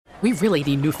We really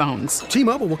need new phones.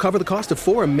 T-Mobile will cover the cost of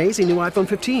 4 amazing new iPhone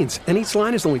 15s, and each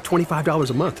line is only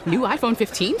 $25 a month. New iPhone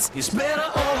 15s? It's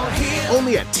better over here.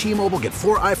 Only at T-Mobile, get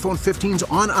 4 iPhone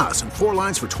 15s on us and 4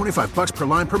 lines for $25 per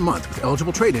line per month with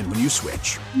eligible trade-in when you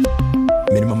switch.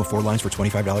 Minimum of 4 lines for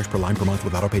 $25 per line per month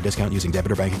with autopay discount using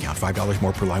debit or bank account. $5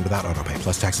 more per line without autopay,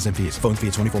 plus taxes and fees. Phone fee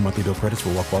at 24 monthly bill credits for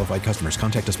well-qualified customers.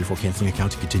 Contact us before canceling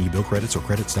account to continue bill credits or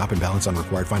credit stop and balance on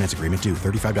required finance agreement due.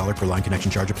 $35 per line connection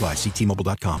charge applies. See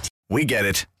T-Mobile.com. We get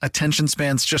it. Attention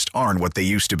spans just aren't what they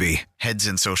used to be. Heads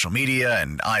in social media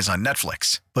and eyes on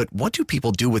Netflix. But what do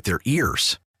people do with their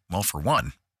ears? Well, for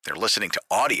one, they're listening to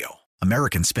audio.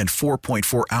 Americans spend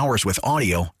 4.4 hours with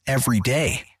audio every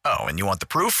day. Oh, and you want the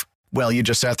proof? Well, you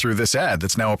just sat through this ad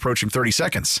that's now approaching 30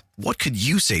 seconds. What could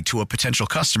you say to a potential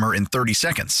customer in 30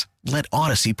 seconds? Let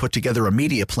Odyssey put together a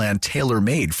media plan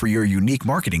tailor-made for your unique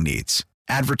marketing needs.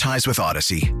 Advertise with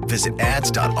Odyssey. Visit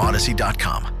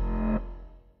ads.odyssey.com.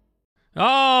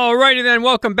 All righty then,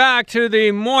 welcome back to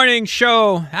the morning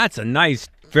show. That's a nice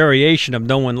variation of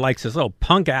No One Likes Us. A little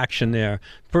punk action there.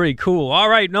 Pretty cool. All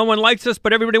right, no one likes us,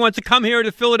 but everybody wants to come here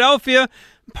to Philadelphia,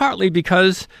 partly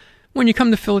because when you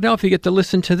come to Philadelphia, you get to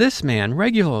listen to this man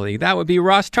regularly. That would be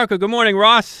Ross Tucker. Good morning,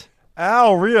 Ross.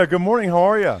 Al, Rhea, good morning. How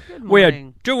are you? Good morning.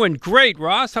 We're doing great,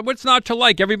 Ross. What's not to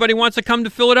like? Everybody wants to come to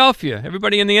Philadelphia.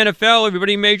 Everybody in the NFL,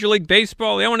 everybody in Major League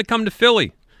Baseball, they want to come to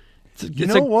Philly. You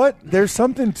know what? There's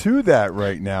something to that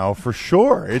right now, for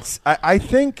sure. I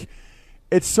think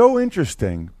it's so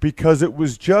interesting because it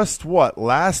was just,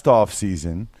 last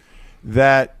offseason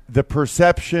that the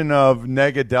perception of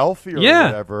Negadelphia or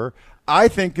whatever, I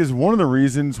think is one of the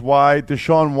reasons why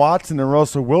Deshaun Watson and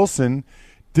Russell Wilson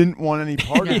didn't want any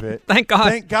part of it. Thank God.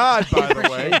 Thank God, by the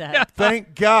way.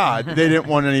 Thank God they didn't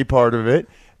want any part of it.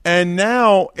 And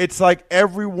now it's like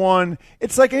everyone –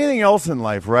 it's like anything else in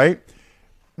life, right?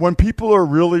 When people are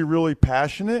really, really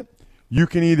passionate, you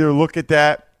can either look at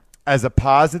that as a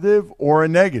positive or a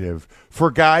negative.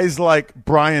 For guys like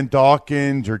Brian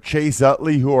Dawkins or Chase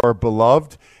Utley who are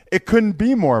beloved, it couldn't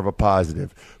be more of a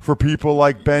positive. For people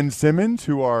like Ben Simmons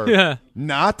who are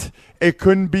not, it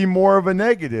couldn't be more of a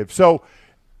negative. So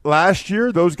last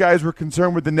year, those guys were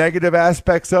concerned with the negative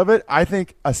aspects of it. I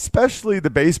think especially the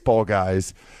baseball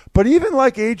guys, but even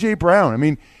like A.J. Brown. I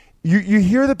mean, you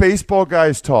hear the baseball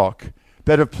guys talk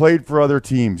that have played for other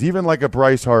teams, even like a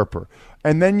Bryce Harper.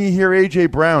 And then you hear A.J.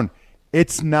 Brown.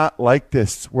 It's not like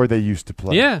this where they used to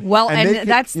play. Yeah. Well, and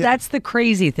that's the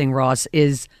crazy thing, Ross,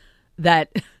 is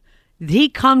that he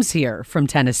comes here from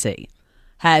Tennessee,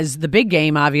 has the big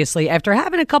game, obviously, after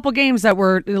having a couple games that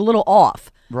were a little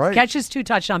off. Right. Catches 2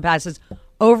 touchdown passes,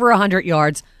 over 100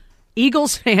 yards.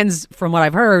 Eagles fans, from what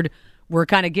I've heard, were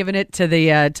kind of giving it to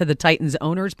the Titans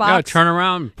owner's box. Yeah, turn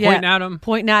around,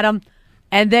 pointing at him.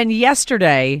 And then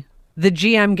yesterday, the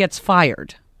GM gets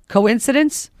fired.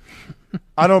 Coincidence?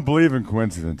 I don't believe in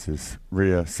coincidences,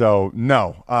 Rhea. So,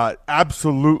 no,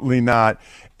 absolutely not.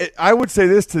 I would say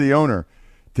this to the owner.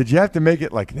 Did you have to make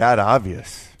it like that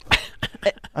obvious?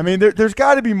 I mean, there's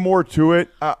got to be more to it.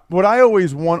 What I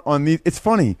always want on these – it's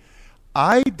funny.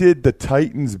 I did the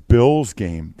Titans-Bills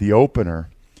game, the opener,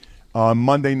 on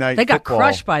Monday Night Football. They got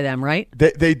crushed by them, right?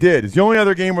 They did. It's the only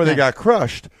other game where they got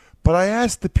crushed. But I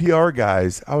asked the PR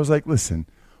guys, I was like, listen,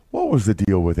 what was the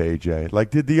deal with AJ? Like,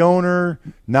 did the owner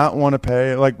not want to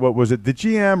pay? Like, what was it, the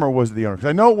GM or was it the owner? Because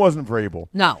I know it wasn't Vrabel.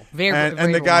 No,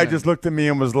 and the guy just looked at me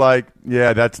and was like,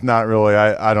 yeah, that's not really,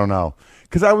 I don't know.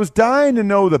 Because I was dying to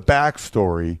know the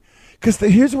backstory. Because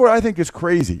here's what I think is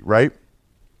crazy, right?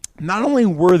 Not only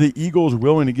were the Eagles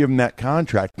willing to give him that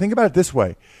contract, think about it this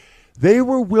way. They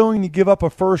were willing to give up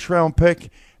a first-round pick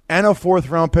and a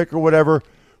fourth-round pick or whatever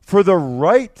for the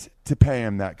right to pay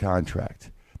him that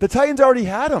contract. The Titans already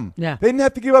had him. Yeah. They didn't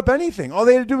have to give up anything. All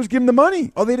they had to do was give him the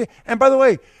money. All they did. And by the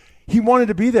way, he wanted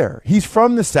to be there. He's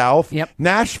from the South. Yep.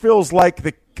 Nashville's like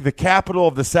the capital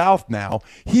of the South now.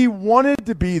 He wanted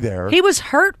to be there. He was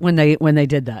hurt when they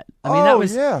did that. I mean, that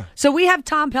was yeah. So we have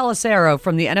Tom Pelissero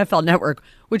from the NFL Network,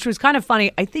 which was kind of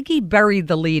funny. I think he buried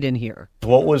the lead in here.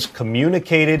 What was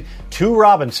communicated to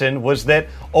Robinson was that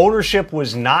ownership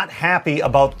was not happy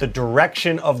about the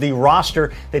direction of the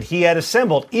roster that he had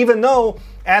assembled, even though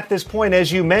at this point,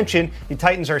 as you mentioned, the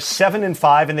Titans are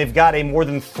 7-5, and they've got a more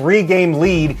than 3-game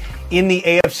lead in the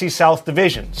AFC South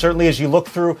division. Certainly, as you look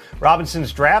through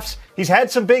Robinson's drafts, he's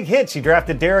had some big hits. He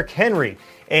drafted Derrick Henry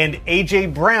and A.J.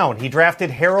 Brown. He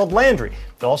drafted Harold Landry.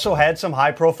 He also had some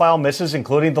high-profile misses,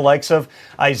 including the likes of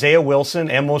Isaiah Wilson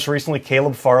and most recently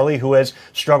Caleb Farley, who has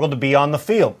struggled to be on the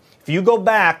field. If you go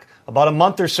back about a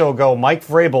month or so ago, Mike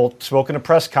Vrabel spoke in a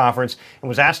press conference and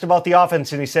was asked about the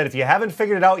offense, and he said, if you haven't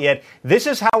figured it out yet, this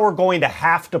is how we're going to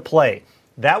have to play.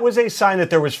 that was a sign that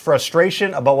there was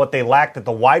frustration about what they lacked at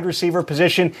the wide receiver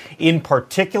position, in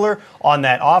particular on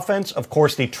that offense. Of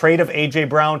course, the trade of A.J.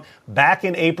 Brown back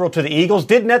in April to the Eagles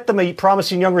did net them a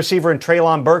promising young receiver in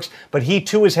Treylon Burks, but he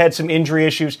too has had some injury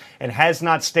issues and has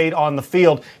not stayed on the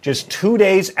field. Just 2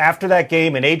 days after that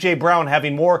game, and A.J. Brown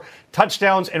having more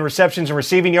touchdowns and receptions and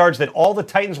receiving yards than all the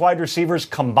Titans wide receivers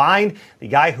combined, the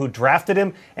guy who drafted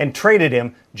him and traded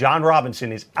him, John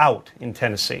Robinson, is out in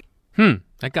Tennessee.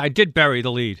 That guy did bury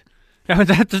the lead.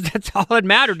 That's all that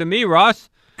mattered to me, Ross.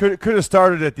 Could have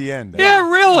started at the end. Yeah,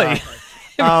 really.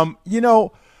 I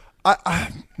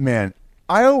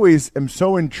always am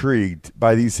so intrigued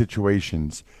by these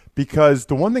situations because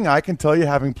the one thing I can tell you,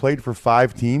 having played for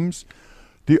 5 teams,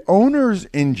 the owners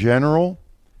in general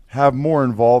have more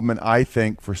involvement, I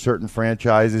think, for certain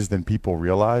franchises than people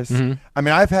realize. Mm-hmm. I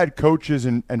mean, I've had coaches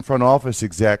and front office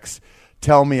execs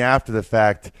tell me after the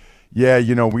fact, yeah,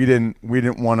 we didn't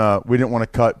want to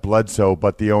cut Bledsoe,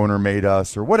 but the owner made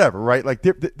us, or whatever, right? Like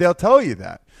they'll tell you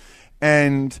that.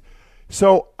 And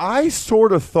so I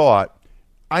sort of thought,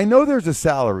 I know there's a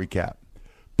salary cap,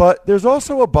 but there's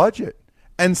also a budget.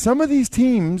 And some of these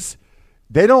teams,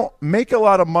 they don't make a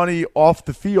lot of money off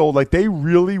the field. Like, they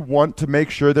really want to make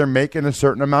sure they're making a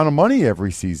certain amount of money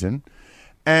every season.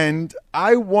 And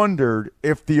I wondered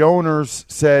if the owners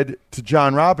said to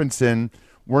John Robinson,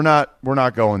 we're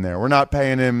not going there. We're not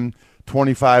paying him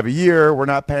 $25 a year. We're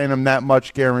not paying him that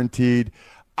much guaranteed.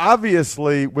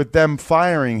 Obviously, with them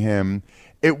firing him,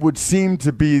 it would seem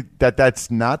to be that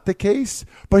that's not the case.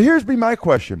 But here's my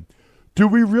question. Do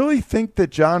we really think that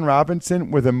John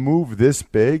Robinson, with a move this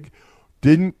big,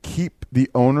 didn't keep the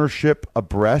ownership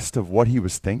abreast of what he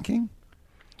was thinking?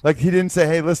 Like, he didn't say,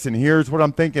 hey, listen, here's what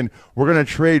I'm thinking. We're going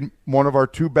to trade one of our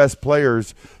 2 best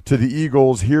players to the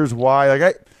Eagles. Here's why.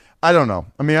 Like, I don't know.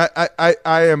 I mean, I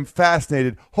am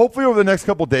fascinated. Hopefully over the next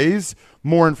couple of days,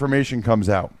 more information comes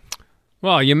out.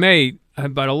 Well, you may,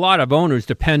 but a lot of owners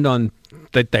depend on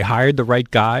that they hired the right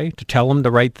guy to tell them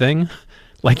the right thing.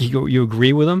 Like, you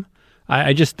agree with them.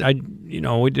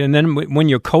 And then when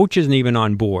your coach isn't even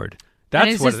on board, that's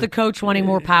and is this the coach wanting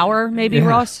more power, maybe, yeah.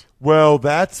 Ross? Well,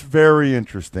 that's very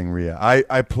interesting, Rhea.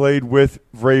 I played with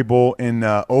Vrabel in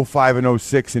 05 and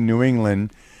 06 in New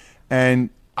England, and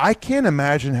I can't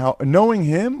imagine how, knowing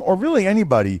him or really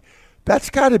anybody, that's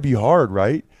got to be hard,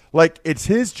 right? Like, it's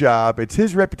his job. It's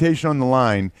his reputation on the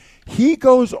line. He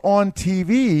goes on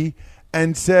TV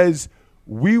and says,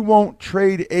 we won't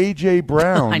trade A.J.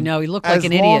 Brown. I know, he looked like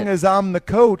an idiot. As long as I'm the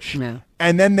coach. Yeah.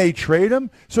 And then they trade him.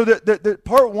 So the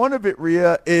part one of it,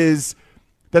 Rhea, is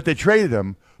that they traded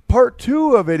him. Part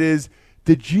 2 of it is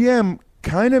the GM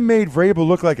kind of made Vrabel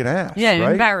look like an ass. Yeah,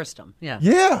 right? Embarrassed him. Yeah.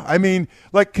 Yeah. I mean,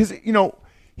 like, because,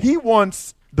 he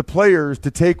wants the players to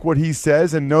take what he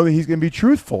says and know that he's going to be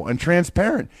truthful and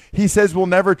transparent. He says we'll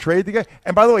never trade the guy.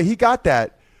 And by the way, he got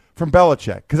that from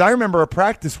Belichick. Because I remember a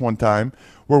practice one time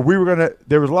where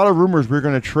there was a lot of rumors we were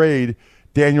going to trade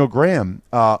Daniel Graham,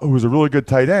 who was a really good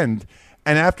tight end.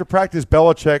 And after practice,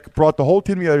 Belichick brought the whole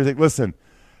team together. He's like, listen,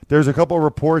 there's a couple of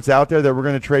reports out there that we're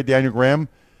going to trade Daniel Graham.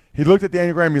 He looked at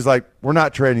Daniel Graham. He's like, we're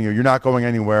not trading you. You're not going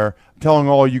anywhere. I'm telling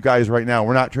all you guys right now,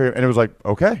 we're not trading. And it was like,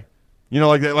 okay.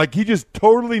 Like that. Like, he just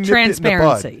totally nipped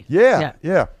transparency. It in the bud.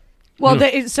 Yeah. Well,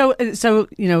 so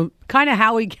kind of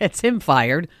how he gets him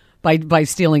fired by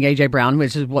stealing A.J. Brown,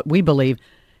 which is what we believe.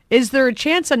 Is there a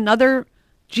chance another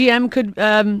GM could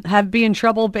be in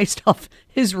trouble based off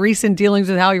his recent dealings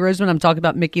with Howie Roseman? I'm talking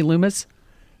about Mickey Loomis.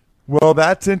 Well,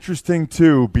 that's interesting,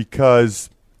 too, because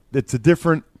it's a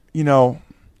different, Rhea,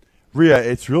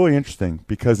 it's really interesting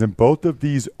because in both of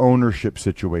these ownership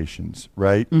situations,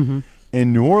 right,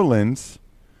 in New Orleans,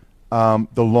 the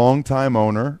longtime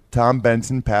owner, Tom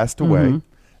Benson, passed away,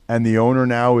 and the owner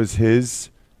now is his,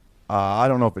 I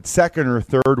don't know if it's second or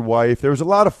third wife. There was a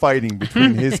lot of fighting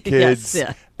between his kids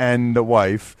and the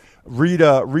wife,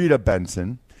 Rita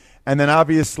Benson. And then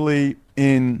obviously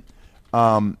in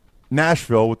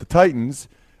Nashville with the Titans,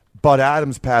 Bud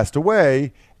Adams passed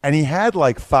away, and he had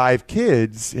like 5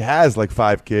 kids. He has like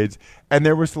 5 kids. And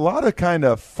there was a lot of kind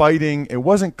of fighting. It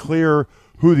wasn't clear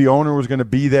who the owner was going to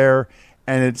be there.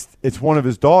 And it's one of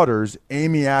his daughters,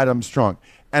 Amy Adams Strunk.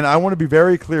 And I want to be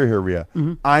very clear here, Rhea.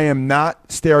 I am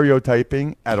not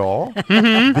stereotyping at all.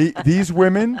 These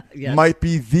women might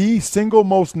be the single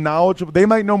most knowledgeable. They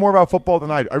might know more about football than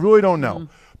I do. I really don't know.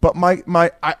 But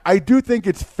I do think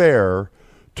it's fair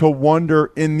to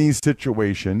wonder in these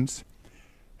situations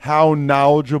how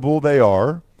knowledgeable they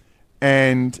are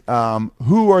and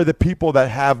who are the people that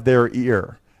have their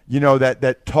ear,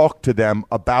 that talk to them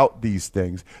about these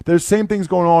things. There's same things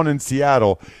going on in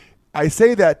Seattle. I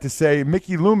say that to say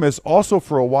Mickey Loomis also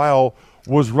for a while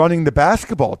was running the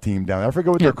basketball team down. I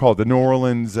forget what they're called. The New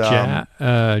Orleans. No,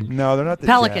 they're not the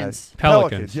Pelicans. Jazz.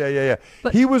 Pelicans. Yeah.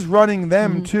 But, he was running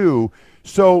them too.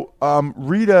 So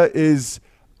Rita is,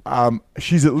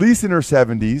 she's at least in her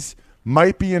 70s,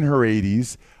 might be in her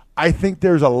 80s. I think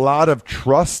there's a lot of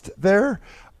trust there.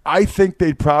 I think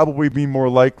they'd probably be more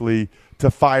likely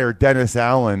to fire Dennis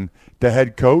Allen, the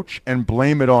head coach, and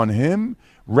blame it on him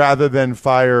rather than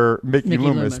fire Mickey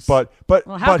Loomis. But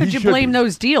how could you blame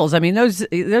those deals? I mean, those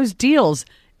deals.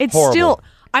 It's horrible. still.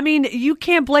 I mean, you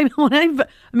can't blame it on anybody.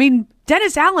 I mean,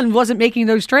 Dennis Allen wasn't making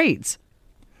those trades.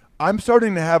 I'm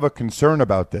starting to have a concern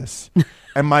about this,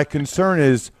 and my concern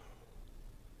is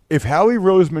if Howie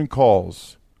Roseman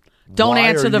calls, don't why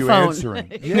answer are the you phone.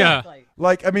 Answering? Yeah.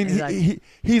 Like, I mean, Exactly.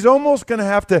 he's almost going to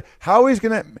have to. Howie's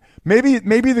going to.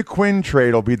 Maybe the Quinn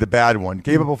trade will be the bad one.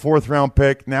 Gave up a 4th-round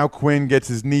pick. Now Quinn gets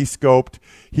his knee scoped.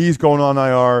 He's going on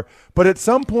IR. But at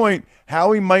some point,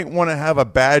 Howie might want to have a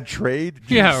bad trade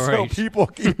so people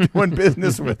keep doing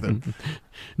business with him.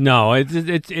 No,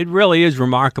 it really is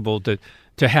remarkable to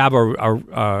have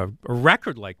a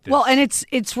record like this. Well, and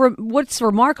what's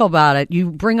remarkable about it,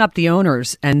 you bring up the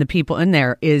owners and the people in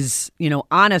there is,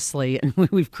 honestly, and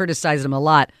we've criticized them a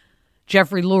lot,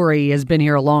 Jeffrey Lurie has been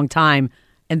here a long time,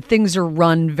 and things are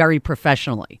run very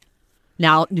professionally.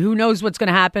 Now, who knows what's going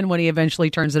to happen when he eventually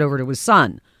turns it over to his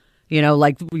son?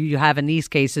 Like you have in these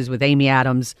cases with Amy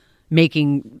Adams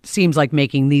making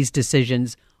these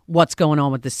decisions. What's going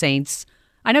on with the Saints?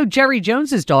 I know Jerry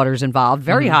Jones's daughter's involved,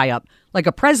 very high up, like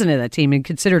a president of that team, and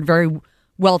considered very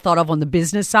well thought of on the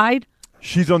business side.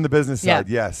 She's on the business side,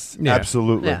 Yeah. yes, Yeah.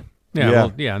 absolutely.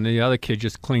 Yeah. And the other kid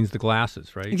just cleans the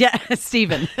glasses, right? Yeah,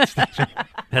 Steven.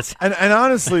 And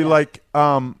honestly, like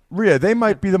Rhea, they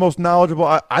might be the most knowledgeable.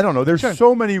 I don't know. There's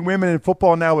so many women in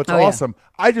football now. It's awesome.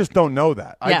 I just don't know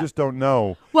that. I just don't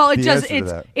know. Well,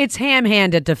 it's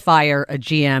ham-handed to fire a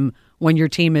GM when your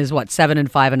team is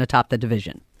 7-5 and atop the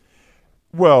division.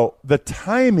 Well, the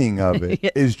timing of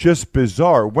it is just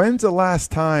bizarre. When's the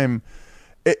last time?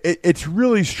 It's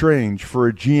really strange for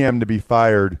a GM to be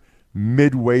fired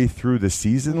midway through the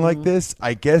season like this.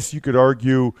 I guess you could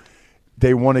argue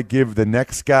they want to give the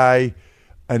next guy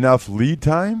enough lead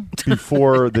time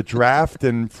before the draft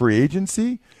and free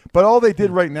agency. But all they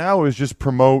did right now is just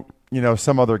promote,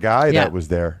 some other guy that was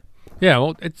there. Yeah,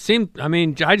 well, it seemed,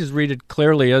 I just read it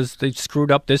clearly as they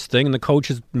screwed up this thing and the coach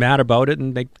is mad about it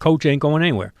and the coach ain't going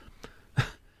anywhere.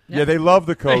 Yeah, they love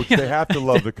the coach. They have to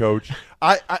love the coach.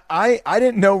 I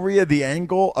didn't know, Rhea, the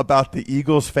angle about the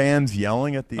Eagles fans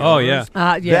yelling at the owners.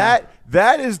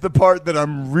 That is the part that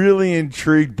I'm really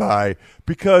intrigued by,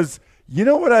 because you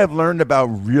know what I've learned about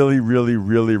really, really,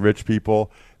 really rich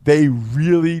people? They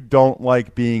really don't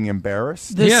like being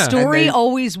embarrassed. The story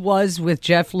always was with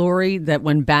Jeff Lurie that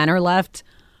when Banner left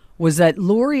was that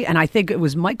Lurie, and I think it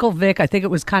was Michael Vick, I think it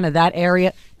was kind of that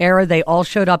era, they all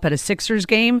showed up at a Sixers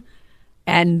game.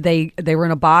 And they were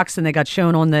in a box and they got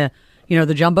shown on the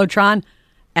the Jumbotron,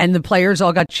 and the players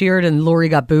all got cheered and Lurie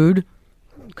got booed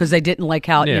because they didn't like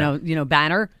how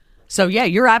Banner. So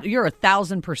you're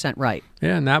 1,000% right.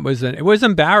 Yeah, and it was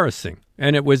embarrassing,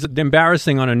 and it was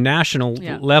embarrassing on a national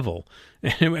level,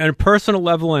 at a personal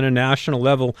level and a national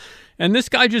level. And this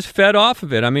guy just fed off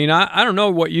of it. I mean, I don't know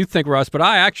what you think, Russ, but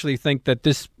I actually think that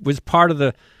this was part of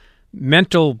the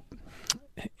mental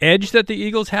edge that the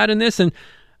Eagles had in this, and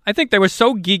I think they were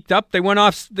so geeked up, they went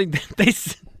off.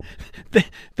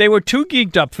 They were too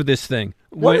geeked up for this thing.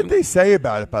 What did they say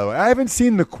about it, by the way? I haven't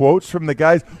seen the quotes from the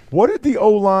guys. What did the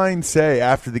O-line say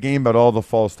after the game about all the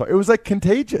false start? It was like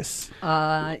contagious.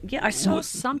 I saw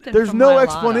something. There's from no Mailata.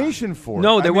 explanation for it.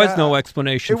 No, there was no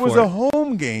explanation for it. It was a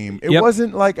home game. It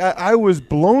wasn't like I was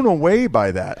blown away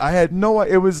by that. I had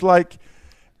it was like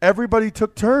everybody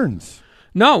took turns.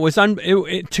 No, it was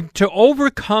to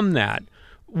overcome that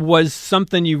was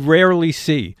something you rarely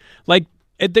see. Like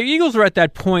the Eagles are at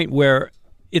that point where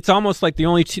it's almost like the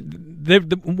only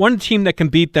the one team that can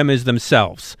beat them is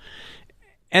themselves,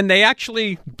 and they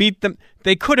actually beat them.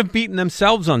 They could have beaten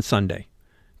themselves on Sunday.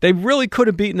 They really could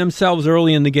have beaten themselves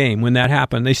early in the game when that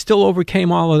happened. They still overcame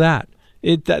all of that.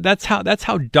 That's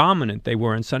how dominant they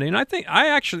were on Sunday. And I think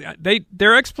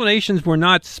their explanations were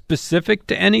not specific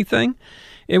to anything.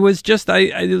 It was just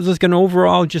it was like an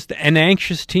overall just an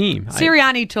anxious team.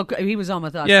 Sirianni he was on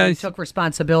with us. Yeah, he took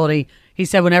responsibility. He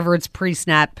said whenever it's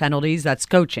pre-snap penalties, that's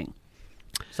coaching.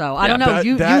 So I don't know.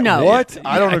 You know what?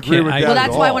 I don't agree with that. Well,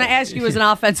 that's at why I all. want to ask you as an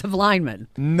offensive lineman.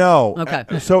 No.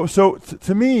 Okay. So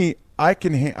to me, I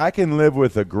can live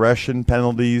with aggression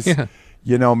penalties.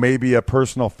 Yeah. Maybe a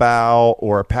personal foul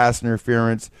or a pass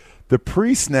interference. The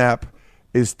pre-snap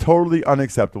is totally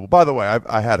unacceptable. By the way,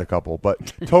 I had a couple,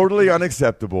 but totally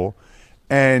unacceptable.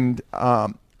 And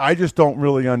I just don't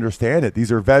really understand it.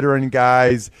 These are veteran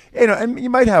guys, and you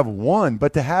might have one,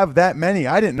 but to have that many,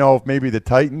 I didn't know if maybe the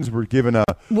Titans were given a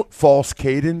false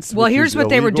cadence. Well, here's what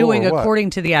they were doing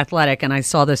according to The Athletic, and I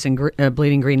saw this in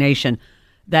Bleeding Green Nation,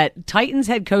 that Titans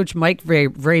head coach Mike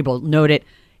Vrabel noted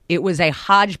it was a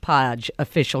hodgepodge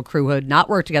official crew who had not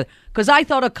worked together. Because I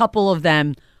thought a couple of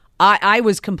them, I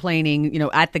was complaining,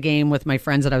 at the game with my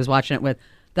friends that I was watching it with,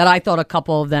 that I thought a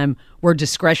couple of them were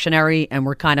discretionary and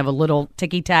were kind of a little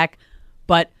ticky-tack.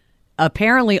 But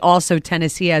apparently also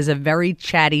Tennessee has a very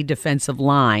chatty defensive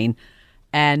line,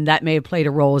 and that may have played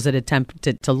a role as it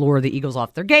attempted to lure the Eagles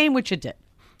off their game, which it did.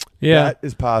 Yeah. That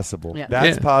is possible. Yeah.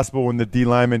 That's possible when the D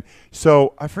lineman.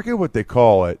 So I forget what they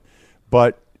call it,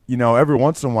 but, every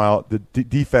once in a while, the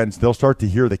defense, they'll start to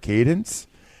hear the cadence,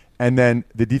 and then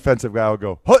the defensive guy will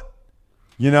go, "Hut!"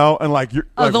 And like you're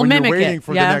they'll when mimic you're waiting it.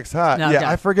 for the next hot. No,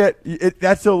 I forget.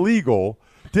 That's illegal.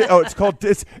 It's called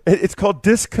it's called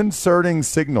disconcerting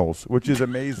signals, which is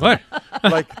amazing. What?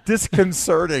 Like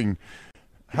disconcerting.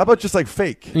 How about just like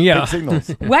fake signals?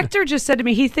 Wechter just said to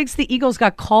me he thinks the Eagles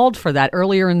got called for that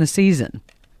earlier in the season.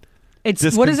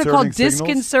 It's what is it called?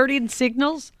 Disconcerting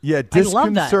signals? Yeah,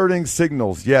 disconcerting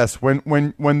signals. Yes,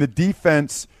 when the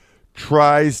defense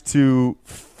tries to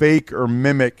fake or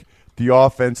mimic the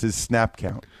offense's snap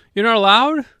count. You're not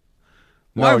allowed?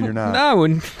 No, you're not.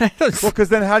 No. Well, because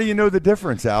then how do you know the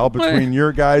difference, Al, between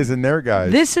your guys and their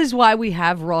guys? This is why we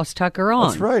have Ross Tucker on.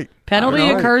 That's right. Penalty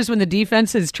occurs when the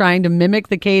defense is trying to mimic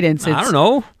the cadence. It's I don't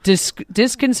know.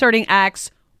 Disconcerting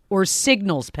acts or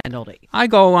signals penalty. I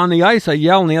go on the ice, I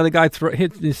yell, and the other guy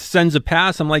sends a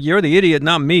pass. I'm like, you're the idiot,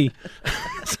 not me.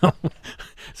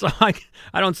 So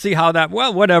I don't see how that.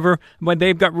 Well, whatever. But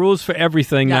they've got rules for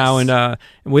everything now, and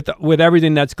with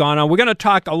everything that's gone on, we're going to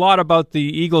talk a lot about the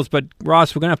Eagles. But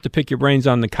Ross, we're going to have to pick your brains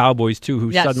on the Cowboys too,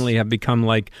 who suddenly have become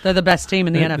like they're the best team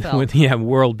in the NFL. With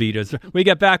world beaters. When we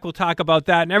get back, we'll talk about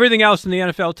that and everything else in the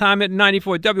NFL. Time at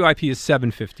 94 WIP is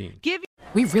 7:15.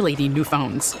 We really need new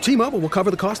phones. T-Mobile will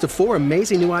cover the cost of 4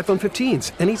 amazing new iPhone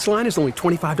 15s, and each line is only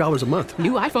 $25 a month.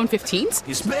 New iPhone 15s?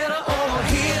 It's better over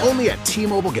here. Only at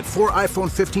T-Mobile, get 4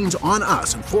 iPhone 15s on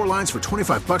us and 4 lines for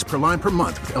 $25 per line per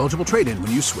month with eligible trade-in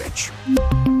when you switch.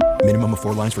 Minimum of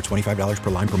 4 lines for $25 per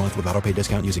line per month with autopay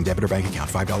discount using debit or bank account.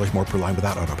 $5 more per line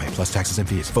without autopay, plus taxes and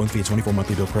fees. Phone fee at 24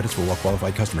 monthly bill credits for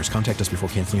well-qualified customers. Contact us before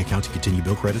canceling account to continue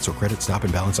bill credits or credit stop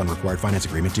and balance on required finance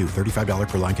agreement due. $35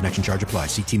 per line connection charge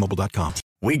applies. See T-Mobile.com.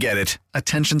 We get it.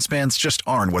 Attention spans just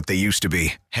aren't what they used to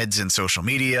be. Heads in social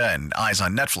media and eyes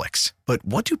on Netflix. But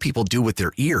what do people do with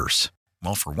their ears?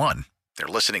 Well, for one, they're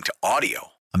listening to audio.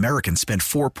 Americans spend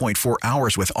 4.4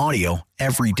 hours with audio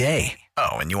every day.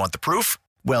 Oh, and you want the proof?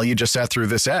 Well, you just sat through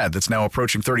this ad that's now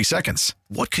approaching 30 seconds.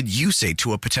 What could you say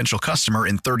to a potential customer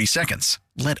in 30 seconds?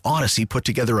 Let Odyssey put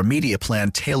together a media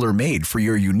plan tailor-made for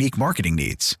your unique marketing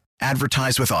needs.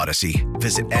 Advertise with Odyssey.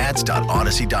 Visit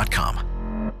ads.odyssey.com.